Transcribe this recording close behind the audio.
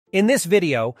In this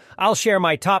video, I'll share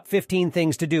my top 15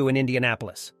 things to do in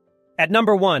Indianapolis. At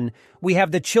number 1, we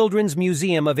have the Children's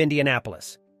Museum of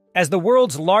Indianapolis. As the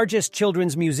world's largest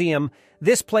children's museum,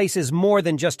 this place is more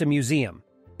than just a museum.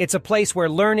 It's a place where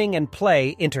learning and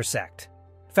play intersect.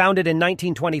 Founded in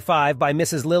 1925 by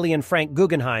Mrs. Lillian Frank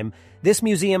Guggenheim, this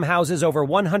museum houses over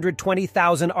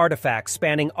 120,000 artifacts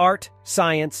spanning art,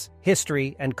 science,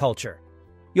 history, and culture.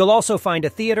 You'll also find a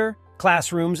theater,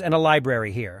 classrooms, and a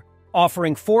library here,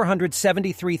 offering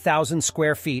 473,000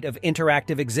 square feet of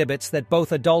interactive exhibits that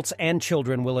both adults and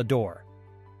children will adore.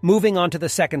 Moving on to the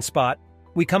second spot,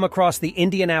 we come across the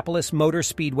Indianapolis Motor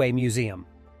Speedway Museum.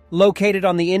 Located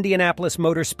on the Indianapolis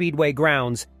Motor Speedway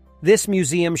grounds, this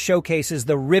museum showcases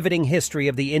the riveting history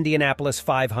of the Indianapolis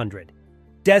 500.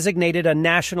 Designated a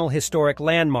National Historic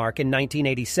Landmark in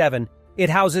 1987, it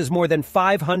houses more than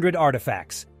 500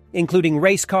 artifacts, including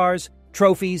race cars,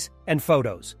 trophies, and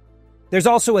photos. There's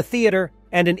also a theater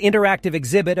and an interactive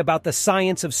exhibit about the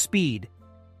science of speed.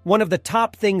 One of the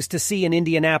top things to see in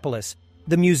Indianapolis,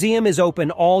 the museum is open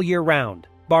all year round,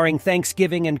 barring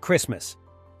Thanksgiving and Christmas.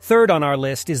 Third on our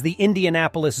list is the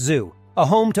Indianapolis Zoo, a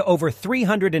home to over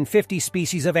 350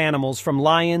 species of animals from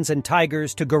lions and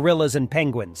tigers to gorillas and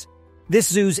penguins. This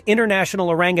zoo's International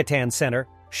Orangutan Center,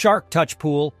 Shark Touch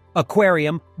Pool,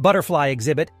 aquarium, butterfly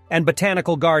exhibit, and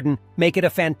botanical garden make it a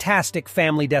fantastic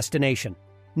family destination.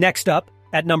 Next up,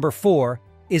 at number 4,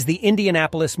 is the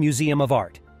Indianapolis Museum of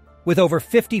Art. With over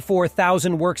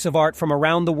 54,000 works of art from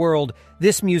around the world,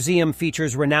 this museum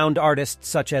features renowned artists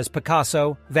such as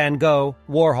Picasso, Van Gogh,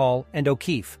 Warhol, and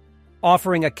O'Keeffe,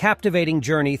 offering a captivating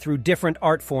journey through different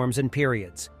art forms and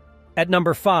periods. At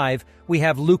number 5, we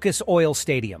have Lucas Oil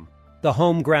Stadium, the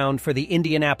home ground for the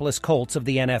Indianapolis Colts of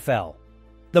the NFL.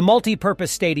 The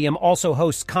multi-purpose stadium also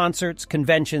hosts concerts,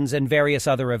 conventions, and various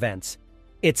other events.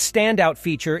 Its standout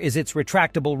feature is its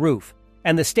retractable roof,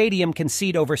 and the stadium can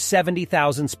seat over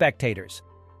 70,000 spectators.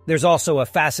 There's also a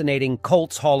fascinating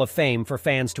Colts Hall of Fame for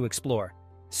fans to explore.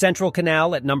 Central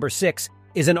Canal at number 6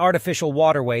 is an artificial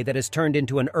waterway that has turned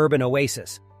into an urban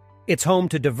oasis. It's home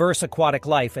to diverse aquatic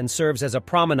life and serves as a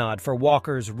promenade for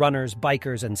walkers, runners,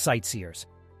 bikers, and sightseers.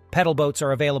 Pedal boats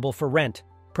are available for rent,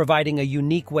 providing a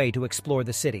unique way to explore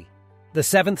the city. The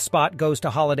 7th spot goes to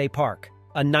Holiday Park,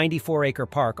 a 94-acre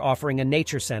park offering a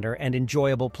nature center and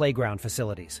enjoyable playground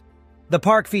facilities. The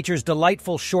park features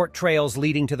delightful short trails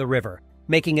leading to the river,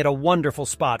 making it a wonderful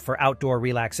spot for outdoor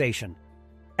relaxation.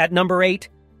 At number 8,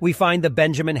 we find the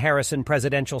Benjamin Harrison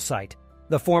Presidential Site,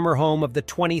 the former home of the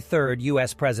 23rd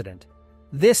U.S. President.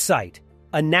 This site,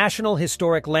 a National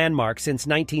Historic Landmark since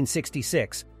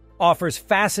 1966, offers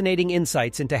fascinating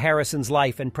insights into Harrison's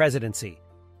life and presidency.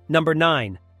 Number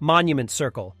 9, Monument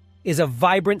Circle, is a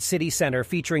vibrant city center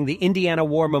featuring the Indiana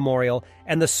War Memorial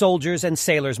and the Soldiers and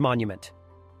Sailors Monument.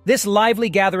 This lively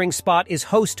gathering spot is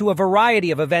host to a variety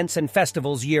of events and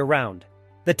festivals year-round.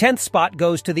 The 10th spot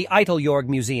goes to the Eiteljorg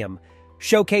Museum,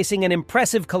 showcasing an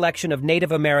impressive collection of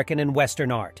Native American and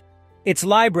Western art. Its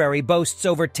library boasts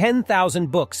over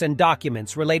 10,000 books and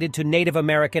documents related to Native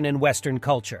American and Western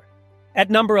culture.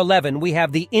 At number 11, we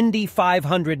have the Indy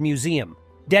 500 Museum,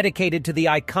 dedicated to the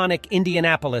iconic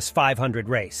Indianapolis 500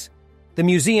 race. The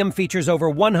museum features over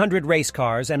 100 race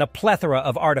cars and a plethora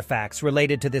of artifacts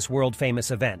related to this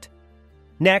world-famous event.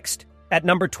 Next, at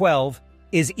number 12,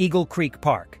 is Eagle Creek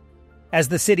Park. As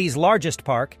the city's largest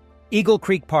park, Eagle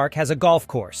Creek Park has a golf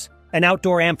course, an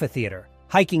outdoor amphitheater,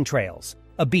 hiking trails,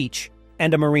 a beach,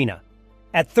 and a marina.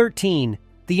 At 13,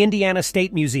 the Indiana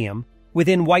State Museum,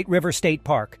 within White River State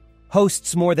Park,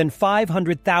 hosts more than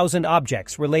 500,000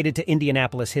 objects related to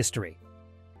Indianapolis history.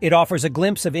 It offers a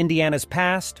glimpse of Indiana's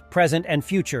past, present, and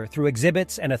future through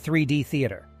exhibits and a 3D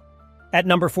theater. At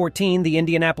number 14, the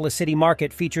Indianapolis City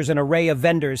Market features an array of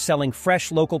vendors selling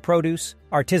fresh local produce,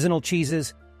 artisanal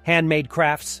cheeses, handmade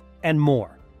crafts, and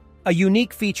more. A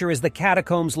unique feature is the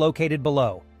catacombs located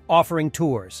below, offering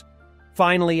tours.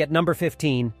 Finally, at number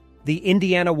 15, the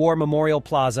Indiana War Memorial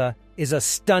Plaza is a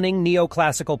stunning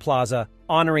neoclassical plaza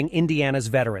honoring Indiana's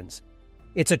veterans.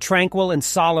 It's a tranquil and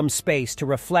solemn space to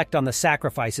reflect on the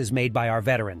sacrifices made by our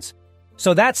veterans.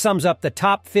 So that sums up the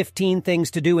top 15 things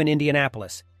to do in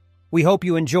Indianapolis. We hope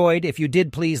you enjoyed. If you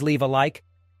did, please leave a like.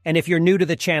 And if you're new to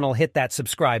the channel, hit that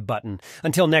subscribe button.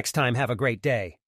 Until next time, have a great day.